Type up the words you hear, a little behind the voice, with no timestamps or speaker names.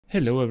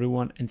Hello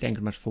everyone and thank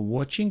you very much for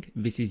watching.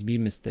 This is me,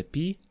 Mr.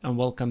 P, and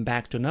welcome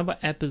back to another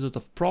episode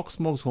of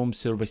Proxmox home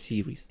server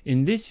series.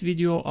 In this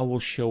video I will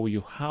show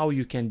you how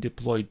you can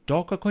deploy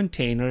Docker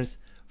containers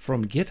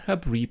from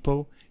GitHub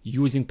repo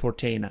using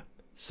Portainer.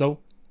 So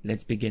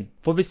let's begin.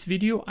 For this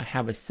video I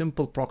have a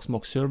simple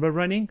Proxmox server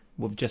running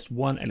with just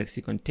one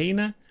LXC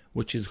container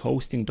which is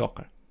hosting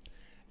Docker.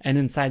 And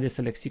inside this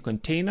LXC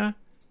container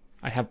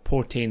I have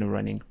Portainer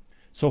running.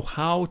 So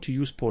how to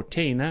use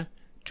Portainer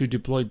to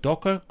deploy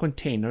Docker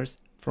containers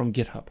from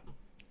GitHub.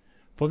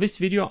 For this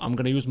video, I'm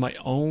going to use my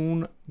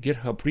own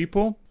GitHub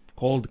repo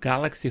called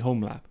Galaxy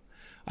Home Lab.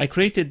 I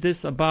created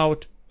this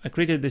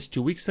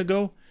 2 weeks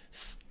ago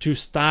to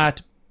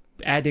start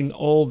adding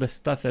all the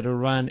stuff that I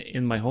run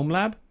in my home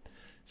lab.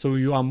 So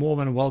you are more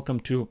than welcome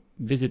to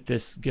visit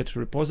this Git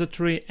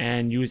repository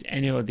and use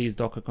any of these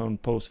Docker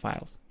Compose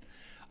files.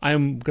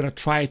 I'm going to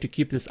try to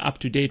keep this up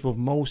to date with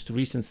most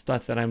recent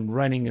stuff that I'm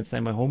running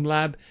inside my home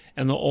lab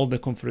and all the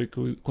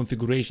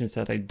configurations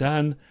that I've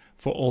done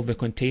for all the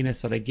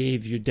containers that I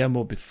gave you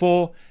demo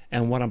before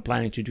and what I'm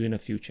planning to do in the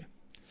future.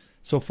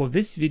 So for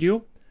this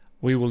video,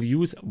 we will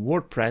use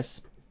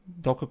WordPress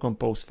Docker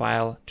Compose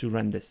file to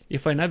run this.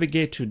 If I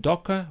navigate to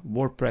Docker,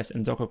 WordPress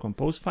and Docker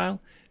Compose file,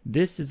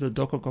 this is a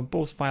Docker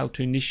Compose file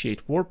to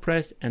initiate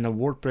WordPress and a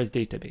WordPress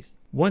database.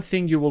 One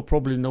thing you will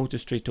probably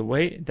notice straight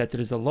away that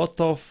there is a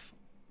lot of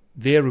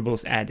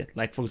variables added,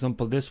 like for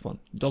example this one,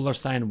 $,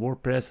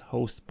 WordPress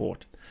host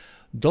port.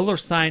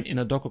 $, in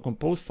a Docker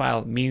Compose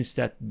file means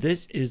that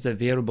this is a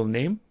variable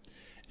name,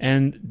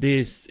 and there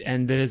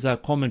is a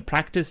common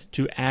practice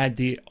to add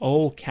the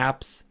all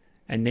caps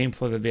and name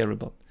for the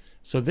variable.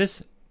 So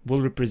this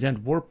will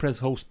represent WordPress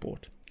host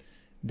port.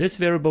 This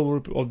variable will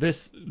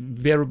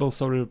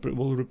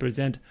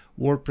represent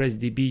WordPress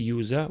DB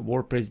user,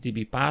 WordPress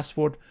DB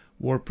password,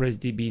 WordPress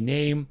DB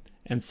name,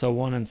 and so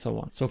on and so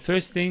on. So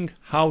first thing,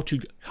 how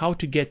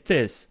to get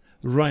this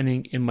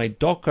running in my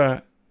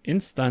Docker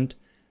instance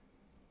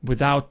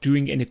without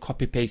doing any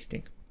copy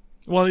pasting.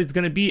 Well, it's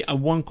going to be a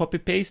one copy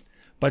paste,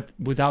 but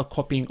without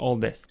copying all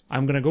this.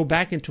 I'm going to go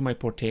back into my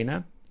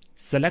Portainer,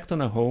 select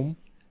on a home,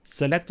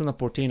 select on a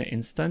Portainer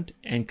instance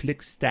and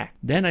click stack.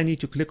 Then I need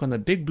to click on the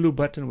big blue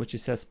button which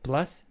says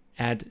plus,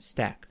 add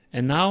stack.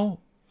 And now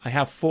I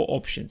have 4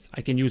 options.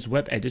 I can use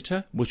web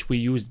editor, which we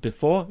used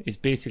before. It's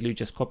basically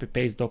just copy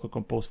paste Docker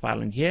Compose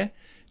file in here,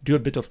 do a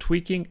bit of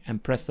tweaking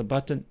and press the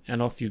button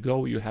and off you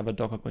go. You have a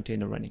Docker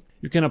container running.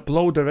 You can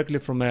upload directly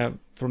from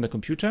the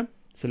computer,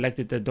 select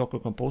the Docker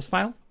Compose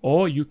file,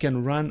 or you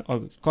can run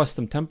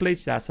custom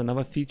templates. That's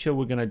another feature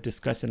we're going to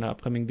discuss in our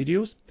upcoming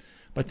videos.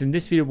 But in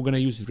this video, we're going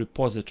to use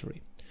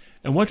repository.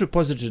 And what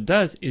repository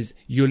does is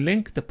you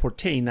link the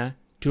Portainer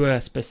to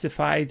a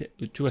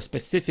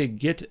specific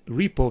Git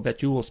repo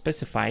that you will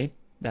specify.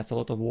 That's a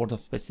lot of words of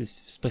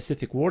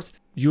specific words.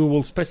 You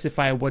will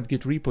specify what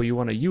Git repo you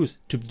want to use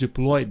to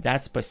deploy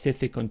that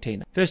specific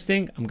container. First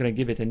thing, I'm going to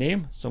give it a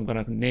name. So I'm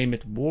going to name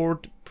it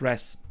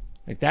WordPress,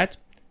 like that.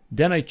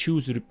 Then I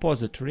choose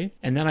repository,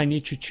 and then I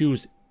need to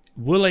choose,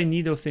 will I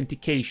need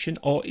authentication,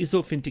 or is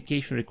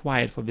authentication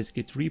required for this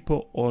Git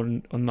repo or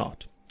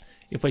not?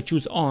 If I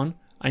choose on,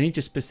 I need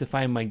to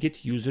specify my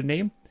Git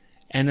username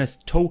and a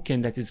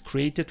token that is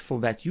created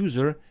for that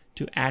user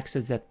to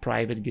access that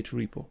private Git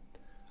repo.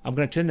 I'm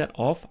going to turn that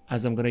off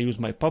as I'm going to use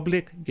my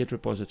public Git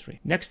repository.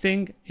 Next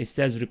thing, it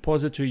says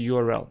repository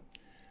URL.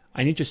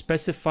 I need to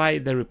specify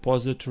the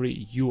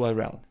repository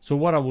URL. So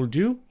what I will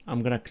do,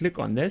 I'm going to click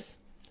on this.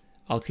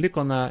 I'll click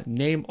on the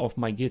name of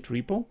my Git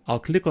repo. I'll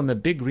click on the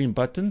big green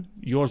button.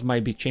 Yours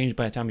might be changed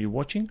by the time you're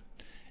watching.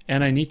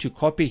 And I need to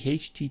copy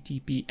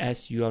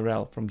HTTPS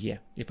URL from here.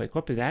 If I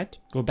copy that,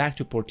 go back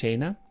to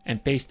Portainer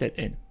and paste that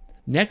in.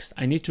 Next,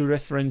 I need to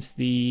reference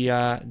the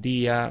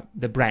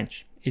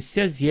branch. It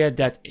says here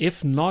that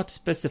if not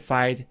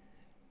specified,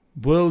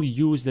 we'll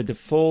use the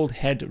default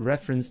head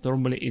reference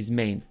normally is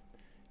main.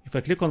 If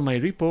I click on my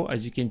repo,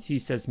 as you can see,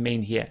 it says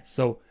main here.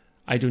 So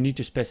I don't need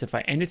to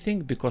specify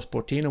anything because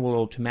Portainer will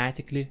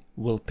automatically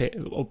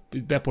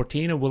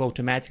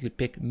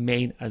pick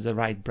main as the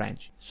right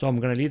branch. So I'm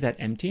going to leave that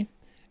empty.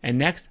 And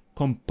next,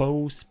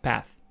 compose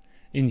path.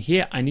 In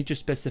here, I need to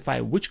specify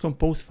which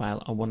compose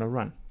file I want to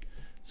run.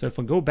 So if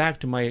I go back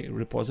to my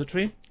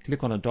repository,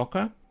 click on a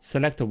Docker,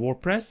 select a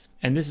WordPress,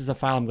 and this is a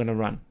file I'm going to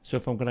run. So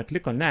if I'm going to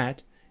click on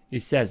that,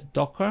 it says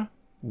Docker,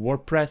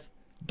 WordPress,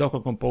 Docker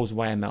Compose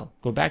YML.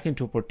 Go back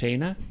into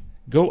Portainer,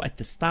 go at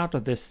the start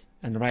of this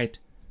and write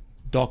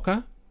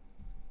Docker,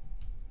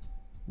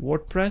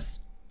 WordPress.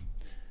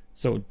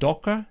 So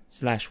Docker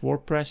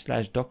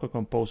 /WordPress /Docker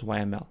Compose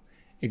YML.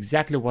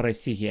 Exactly what I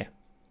see here.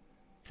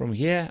 From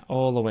here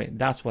all the way,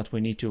 that's what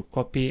we need to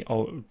copy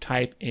or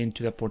type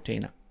into the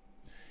Portainer.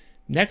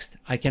 Next,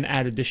 I can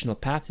add additional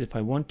paths if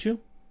I want to.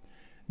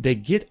 The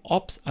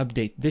GitOps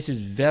update. This is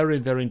very,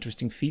 very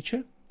interesting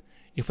feature.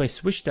 If I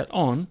switch that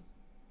on,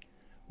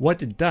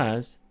 what it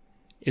does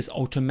is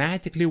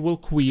automatically will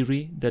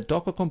query the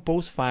Docker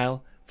Compose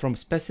file from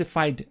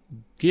specified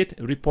Git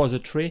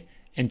repository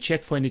and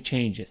check for any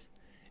changes.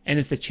 And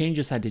if the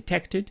changes are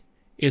detected,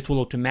 it will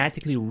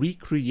automatically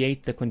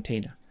recreate the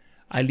container.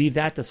 I leave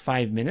that as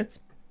 5 minutes.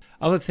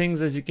 Other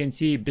things, as you can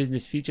see,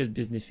 business features,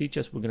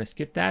 we're going to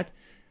skip that.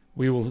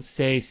 We will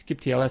say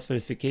skip TLS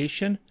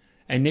verification.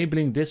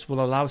 Enabling this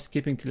will allow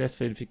skipping TLS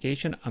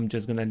verification. I'm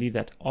just going to leave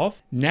that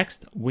off.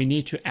 Next, we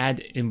need to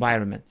add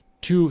environment.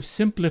 To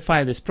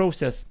simplify this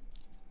process,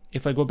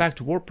 if I go back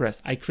to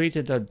WordPress, I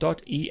created a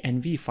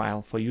 .env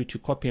file for you to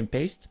copy and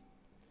paste.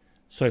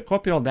 So I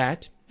copy all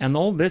that, and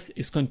all this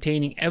is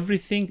containing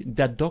everything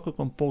that Docker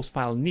Compose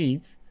file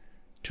needs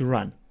to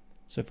run.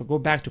 So if I go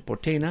back to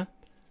Portainer,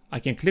 I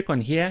can click on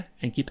here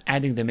and keep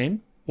adding them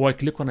in, or I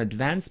click on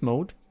advanced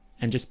mode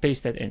and just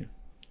paste that in.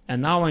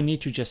 And now I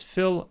need to just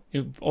fill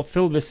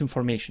this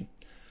information.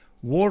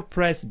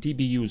 WordPress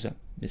DB user,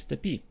 Mr.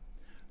 P.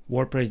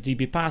 WordPress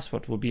DB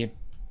password will be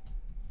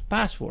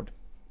password.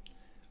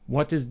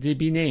 What is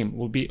DB name?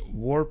 Will be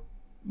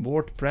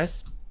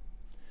WordPress.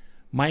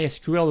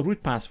 MySQL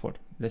root password.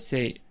 Let's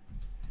say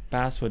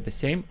password the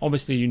same.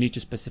 Obviously, you need to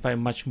specify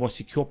much more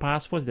secure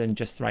passwords than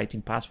just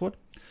writing password.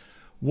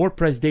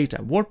 WordPress data.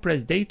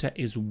 WordPress data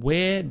is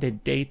where the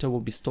data will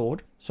be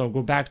stored. So I'll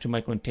go back to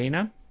my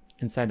container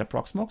inside the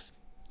Proxmox.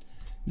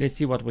 Let's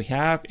see what we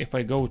have. If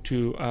I go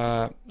to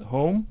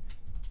home,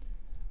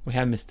 we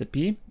have Mr.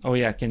 P. Oh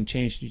yeah, I can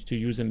change to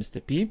user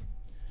Mr. P.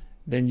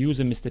 Then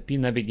user Mr. P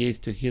navigates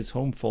to his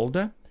home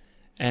folder.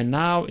 And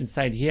now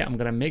inside here, I'm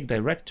gonna make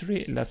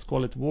directory. Let's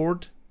call it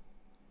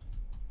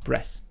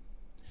WordPress.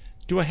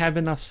 Do I have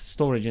enough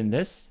storage in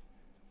this?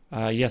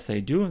 Yes, I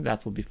do.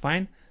 That will be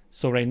fine.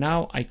 So right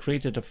now I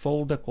created a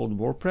folder called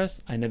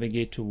WordPress. I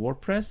navigate to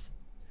WordPress,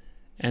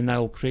 and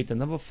I'll create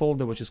another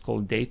folder which is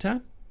called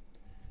data,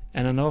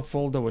 and another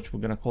folder which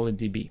we're gonna call it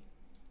DB.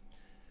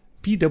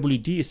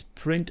 PWD is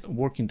print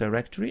working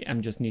directory. I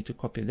just need to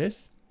copy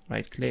this,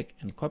 right click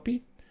and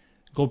copy.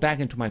 Go back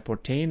into my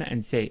Portainer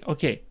and say,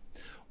 okay,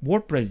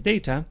 WordPress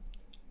data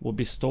will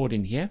be stored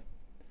in here.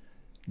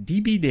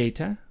 DB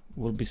data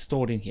will be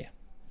stored in here.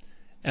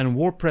 And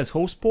WordPress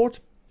host port,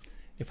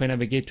 if I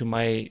navigate to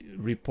my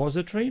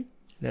repository,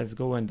 let's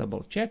go and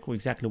double check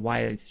exactly why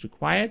it's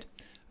required.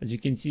 As you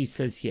can see, it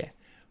says here,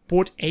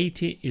 port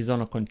 80 is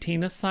on a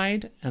container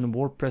side and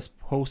WordPress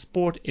host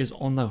port is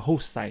on the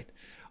host side.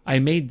 I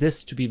made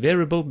this to be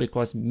variable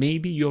because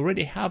maybe you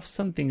already have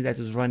something that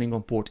is running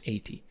on port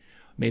 80.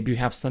 Maybe you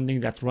have something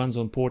that runs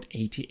on port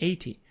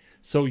 8080.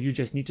 So you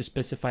just need to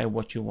specify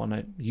what you want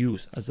to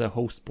use as a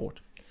host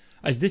port.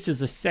 As this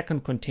is a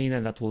second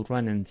container that will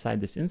run inside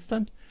this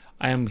instance,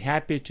 I am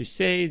happy to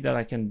say that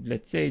I can,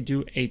 let's say,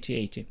 do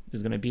 8080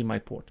 is going to be my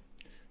port.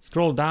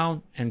 Scroll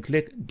down and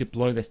click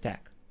deploy the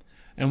stack.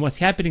 And what's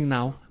happening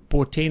now,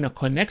 Portainer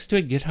connects to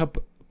a GitHub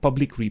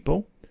public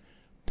repo,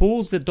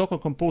 pulls the Docker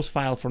Compose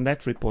file from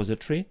that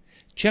repository,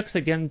 checks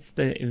against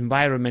the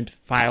environment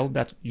file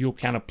that you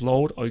can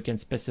upload or you can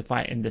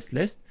specify in this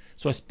list.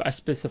 So I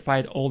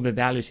specified all the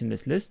values in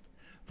this list.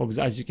 For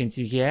example, as you can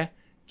see here,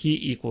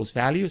 key equals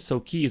value. So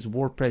key is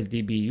WordPress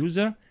DB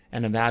user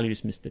and the value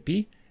is Mr.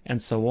 P,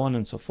 and so on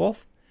and so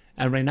forth.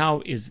 And right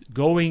now is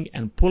going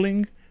and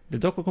pulling the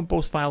Docker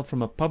Compose file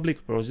from a public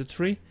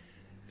repository,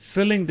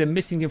 filling the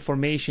missing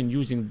information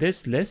using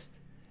this list.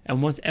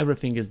 And once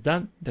everything is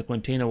done, the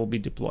container will be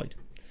deployed.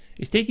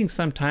 It's taking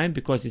some time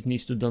because it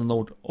needs to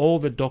download all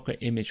the Docker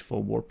image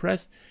for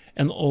WordPress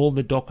and all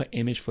the Docker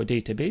image for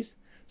database.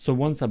 So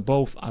once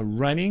both are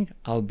running,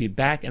 I'll be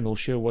back and I'll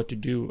show what to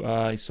do.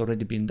 It's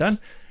already been done.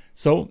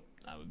 So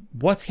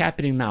what's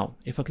happening now?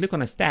 If I click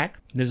on a stack,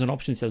 there's an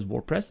option that says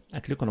WordPress. I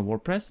click on a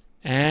WordPress.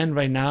 And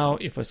right now,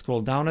 if I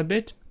scroll down a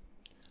bit,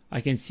 I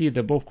can see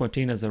that both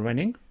containers are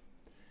running.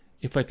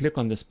 If I click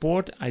on this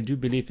port, I do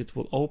believe it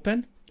will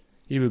open.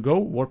 Here we go,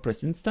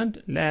 WordPress instant.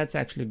 Let's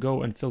actually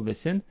go and fill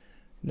this in.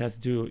 Let's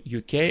do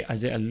UK,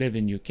 as I live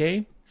in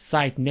UK.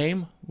 Site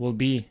name will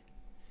be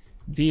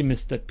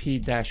Mr.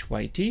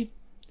 P-YT.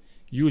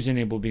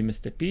 Username will be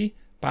Mr. P.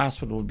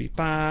 Password will be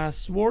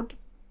password.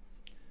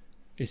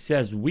 It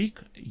says week.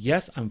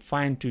 Yes, I'm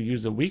fine to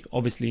use a week.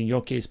 Obviously, in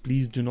your case,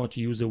 please do not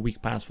use a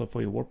weak password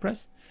for your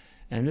WordPress.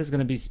 And this is going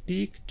to be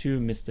speak to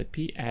Mr.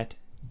 P at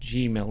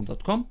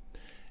gmail.com.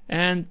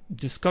 And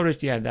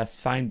discouraged, yeah, that's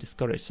fine,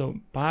 discouraged. So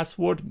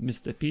password,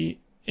 Mr. P,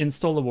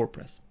 install the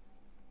WordPress.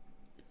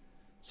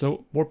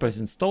 So WordPress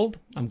installed.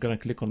 I'm going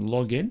to click on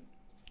login.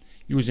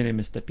 Username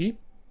Mr. P.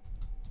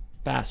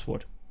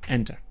 Password.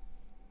 Enter.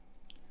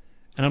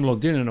 And I'm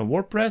logged in a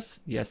WordPress.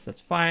 Yes,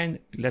 that's fine.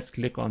 Let's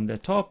click on the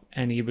top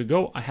and here we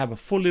go. I have a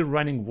fully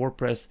running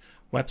WordPress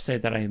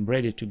website that I am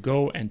ready to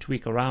go and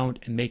tweak around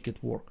and make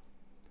it work.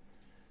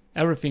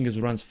 Everything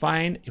runs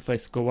fine. If I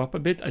go up a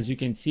bit, as you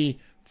can see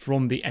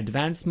from the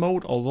advanced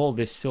mode, although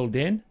this filled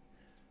in,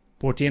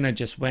 Portainer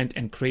just went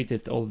and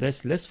created all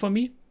this list for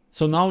me.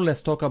 So now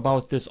let's talk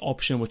about this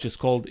option, which is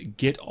called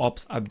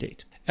GitOps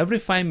update. Every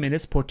 5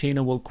 minutes,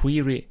 Portainer will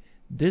query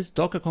this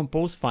Docker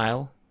Compose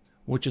file,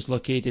 which is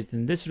located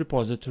in this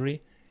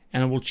repository,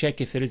 and it will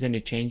check if there is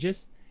any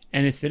changes.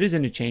 And if there is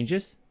any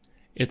changes,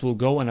 it will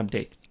go and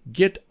update.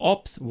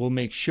 GitOps will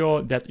make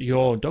sure that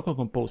your Docker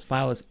Compose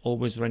file is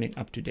always running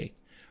up to date.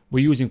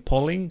 We're using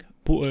polling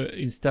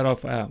instead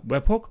of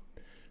webhook.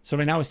 So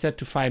right now it's set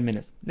to 5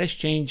 minutes. Let's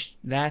change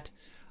that.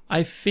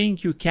 I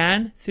think you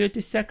can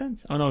 30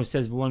 seconds. Oh no, it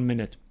says 1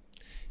 minute.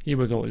 Here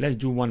we go. Let's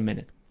do 1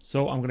 minute.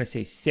 So I'm going to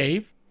say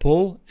save,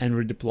 pull, and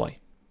redeploy.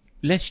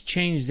 Let's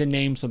change the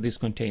names of these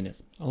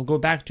containers. I'll go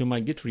back to my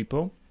Git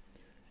repo.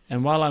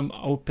 And while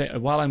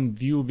I'm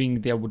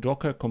viewing the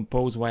Docker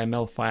compose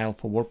YML file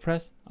for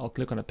WordPress, I'll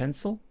click on a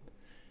pencil.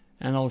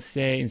 And I'll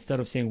say, instead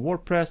of saying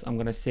WordPress, I'm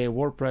going to say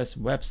WordPress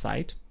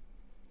website.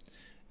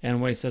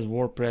 And where it says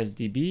WordPress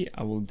DB,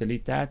 I will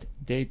delete that,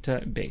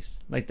 database,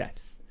 like that.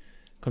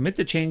 Commit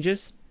the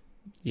changes.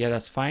 Yeah,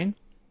 that's fine.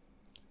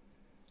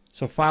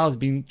 So file is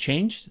being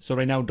changed. So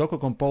right now Docker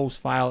Compose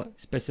file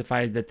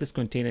specifies that this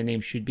container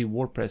name should be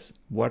WordPress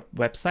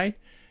website.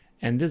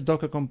 And this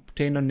Docker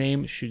container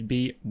name should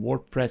be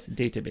WordPress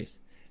database.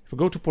 If we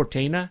go to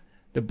Portainer,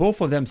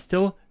 both of them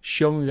still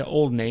showing the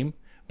old name.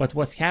 But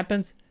what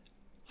happens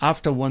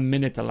after 1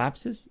 minute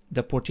elapses,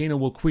 the Portainer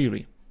will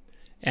query.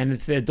 And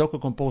if the Docker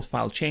Compose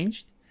file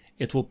changed,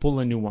 it will pull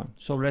a new one.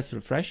 So let's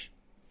refresh.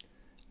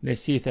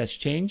 Let's see if that's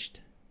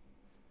changed.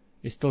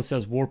 It still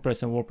says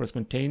WordPress and WordPress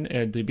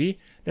container DB.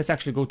 Let's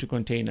actually go to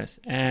containers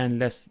and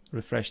let's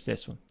refresh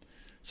this one.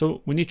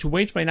 So we need to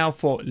wait right now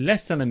for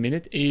less than a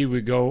minute. Here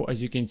we go.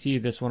 As you can see,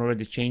 this one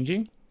already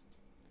changing.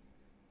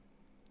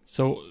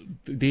 So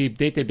the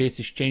database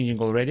is changing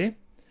already,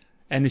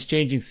 and it's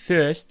changing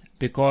first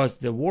because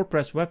the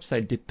WordPress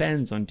website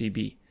depends on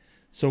DB.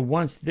 So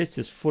once this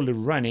is fully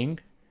running,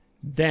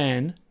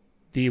 then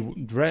the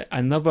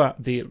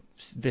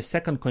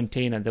second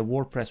container, the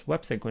WordPress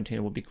website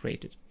container, will be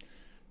created.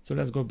 So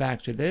let's go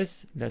back to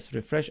this. Let's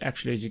refresh.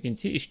 Actually, as you can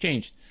see, it's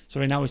changed. So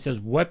right now it says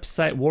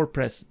website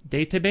WordPress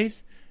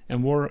database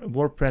and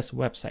WordPress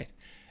website.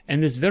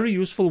 And it's very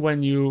useful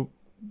when you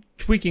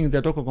tweaking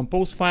the Docker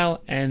Compose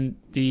file, and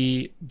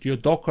your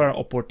Docker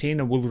or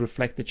Portainer will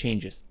reflect the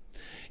changes.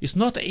 It's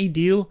not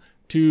ideal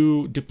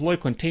to deploy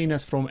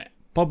containers from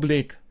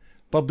public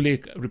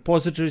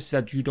repositories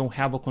that you don't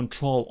have a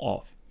control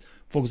of.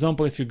 For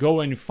example, if you go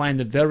and you find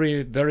a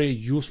very, very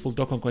useful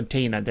Docker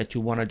container that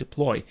you want to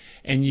deploy,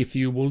 and if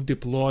you will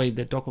deploy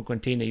the Docker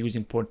container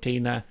using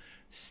Portainer,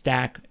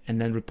 stack, and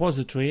then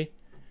repository,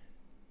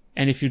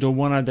 and if you don't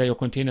want your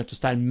container to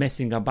start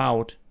messing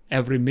about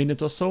every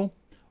minute or so,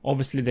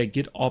 obviously the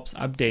GitOps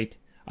update,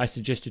 I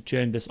suggest you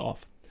turn this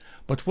off.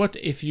 But what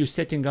if you're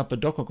setting up a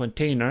Docker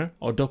container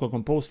or Docker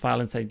Compose file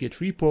inside Git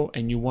repo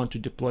and you want to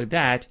deploy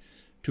that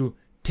to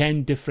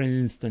 10 different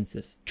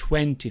instances,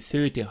 20,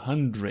 30,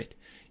 100.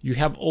 You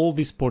have all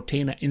these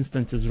Portainer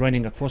instances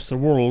running across the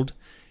world,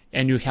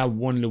 and you have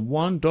only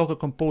one Docker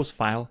Compose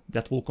file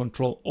that will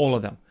control all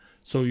of them.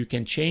 So you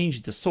can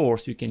change the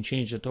source, you can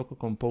change the Docker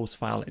Compose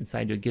file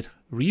inside your Git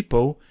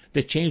repo.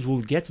 The change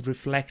will get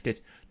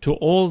reflected to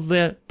all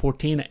the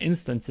Portainer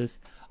instances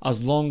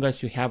as long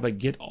as you have a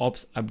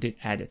GitOps update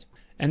added.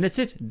 And that's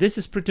it. This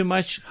is pretty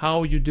much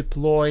how you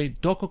deploy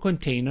Docker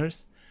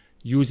containers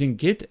using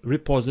Git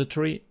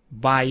repository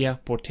via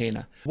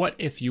Portainer. What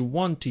if you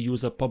want to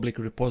use a public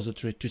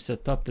repository to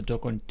set up the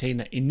Docker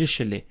container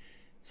initially?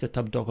 Set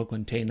up Docker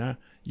container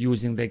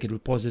using the Git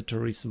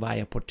repositories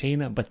via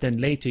Portainer, but then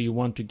later you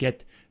want to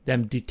get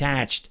them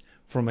detached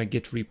from a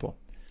Git repo.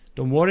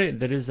 Don't worry,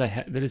 there is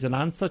an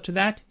answer to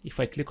that. If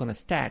I click on a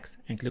stacks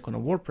and click on a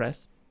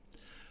WordPress,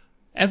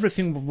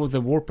 everything with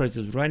the WordPress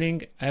is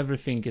running.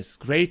 Everything is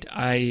great.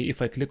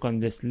 If I click on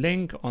this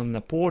link on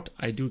the port,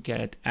 I do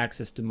get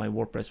access to my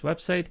WordPress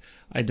website.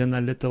 I done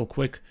a little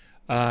quick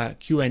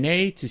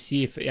Q&A to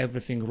see if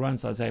everything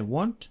runs as I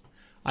want.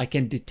 I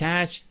can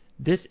detach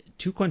these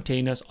two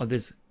containers or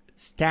this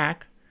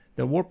stack,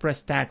 the WordPress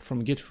stack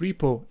from Git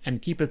repo,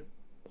 and keep it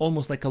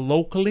almost like a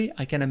locally.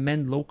 I can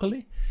amend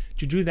locally.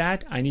 To do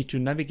that, I need to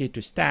navigate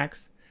to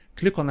stacks,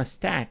 click on a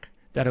stack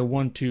that I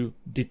want to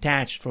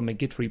detach from a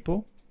Git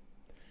repo.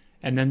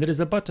 And then there is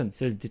a button that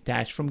says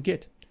detach from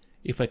Git.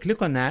 If I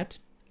click on that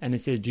and it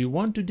says, do you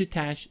want to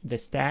detach the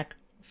stack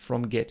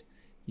from Git?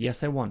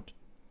 Yes, I want.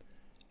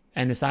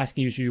 And it's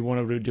asking you, do you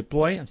want to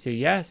redeploy? I'm saying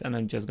yes, and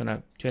I'm just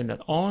gonna turn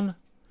that on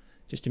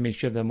just to make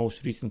sure the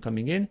most recent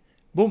coming in.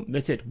 Boom,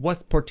 that's it.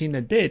 What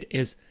Portainer did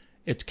is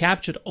it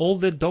captured all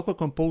the Docker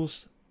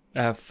Compose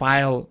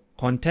file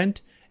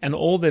content and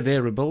all the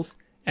variables,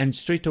 and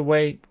straight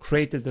away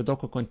created the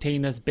Docker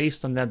containers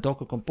based on that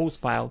Docker Compose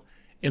file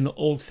in the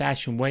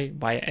old-fashioned way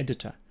via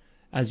editor.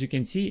 As you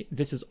can see,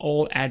 this is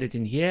all added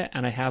in here,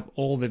 and I have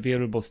all the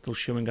variables still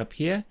showing up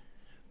here.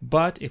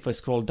 But if I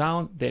scroll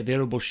down, the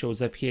variable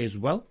shows up here as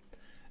well.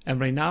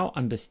 And right now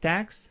under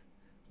stacks,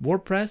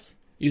 WordPress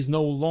is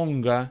no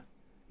longer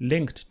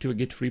linked to a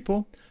Git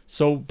repo.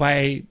 So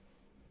by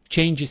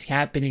changes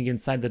happening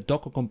inside the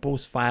Docker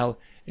Compose file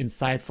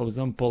inside, for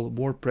example,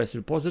 WordPress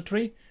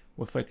repository,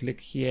 if I click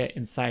here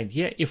inside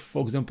here, if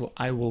for example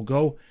I will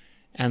go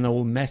and I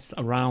will mess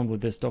around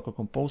with this Docker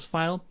Compose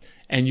file,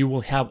 and you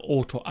will have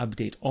auto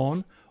update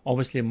on.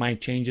 Obviously my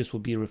changes will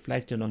be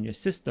reflected on your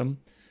system,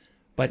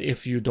 but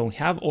if you don't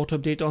have auto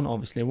update on,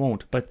 obviously it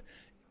won't. But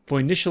For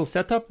initial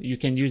setup, you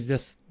can use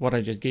this, what I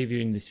just gave you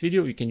in this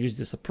video. You can use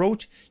this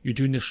approach. You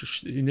do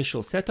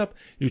initial setup,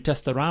 you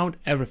test around,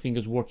 everything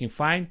is working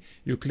fine.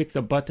 You click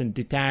the button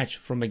detach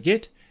from a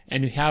Git,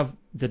 and you have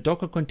the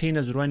Docker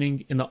containers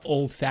running in the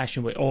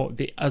old-fashioned way, or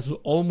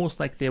almost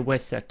like they were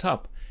set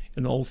up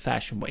in the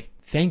old-fashioned way.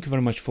 Thank you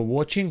very much for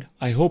watching.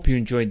 I hope you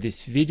enjoyed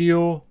this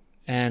video,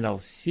 and I'll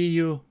see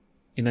you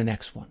in the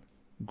next one.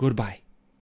 Goodbye.